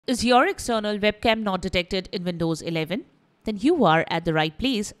Is your external webcam not detected in Windows 11? Then you are at the right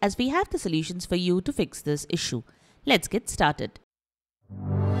place, as we have the solutions for you to fix this issue. Let's get started.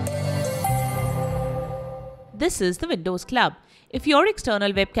 This is the Windows Club. If your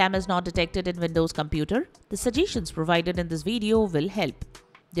external webcam is not detected in Windows computer, the suggestions provided in this video will help.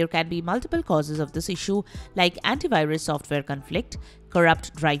 There can be multiple causes of this issue like antivirus software conflict,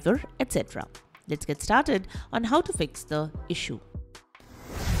 corrupt driver, etc. Let's get started on how to fix the issue.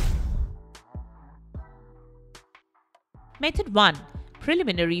 Method 1.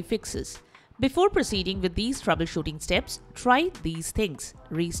 Preliminary fixes. Before proceeding with these troubleshooting steps, try these things.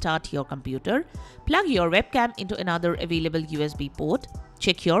 Restart your computer, plug your webcam into another available USB port,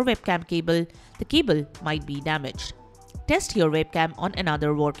 check your webcam cable. The cable might be damaged. Test your webcam on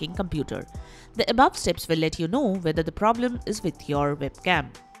another working computer. The above steps will let you know whether the problem is with your webcam.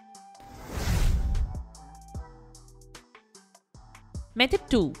 Method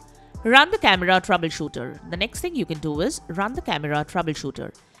 2. Run the Camera Troubleshooter. The next thing you can do is run the Camera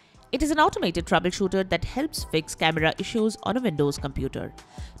Troubleshooter. It is an automated troubleshooter that helps fix camera issues on a Windows computer.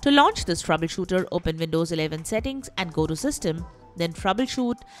 To launch this troubleshooter, open Windows 11 settings and go to System, then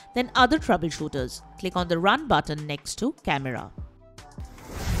Troubleshoot, then Other Troubleshooters. Click on the Run button next to Camera.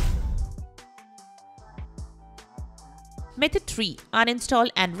 Method 3.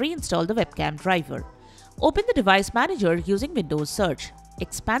 Uninstall and reinstall the webcam driver. Open the Device Manager using Windows Search.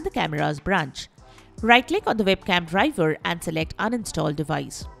 Expand the camera's branch. Right-click on the webcam driver and select Uninstall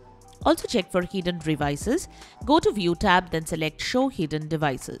Device. Also check for hidden devices. Go to View tab, then select Show Hidden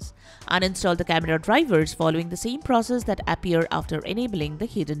Devices. Uninstall the camera drivers following the same process that appear after enabling the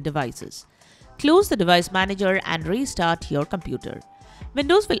hidden devices. Close the Device Manager and restart your computer.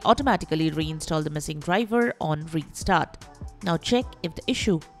 Windows will automatically reinstall the missing driver on restart. Now check if the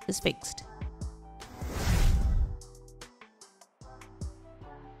issue is fixed.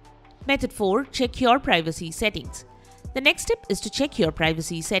 Method 4. Check your privacy settings. The next step is to check your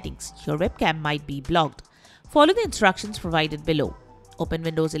privacy settings. Your webcam might be blocked. Follow the instructions provided below. Open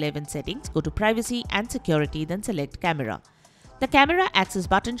Windows 11 settings, go to Privacy and Security, then select Camera. The Camera Access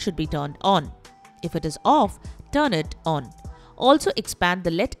button should be turned on. If it is off, turn it on. Also expand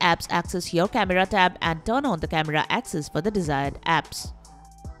the Let Apps Access Your Camera tab and turn on the camera access for the desired apps.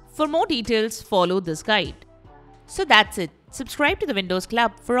 For more details, follow this guide. So that's it. Subscribe to the Windows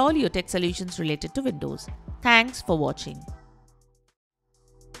Club for all your tech solutions related to Windows. Thanks for watching.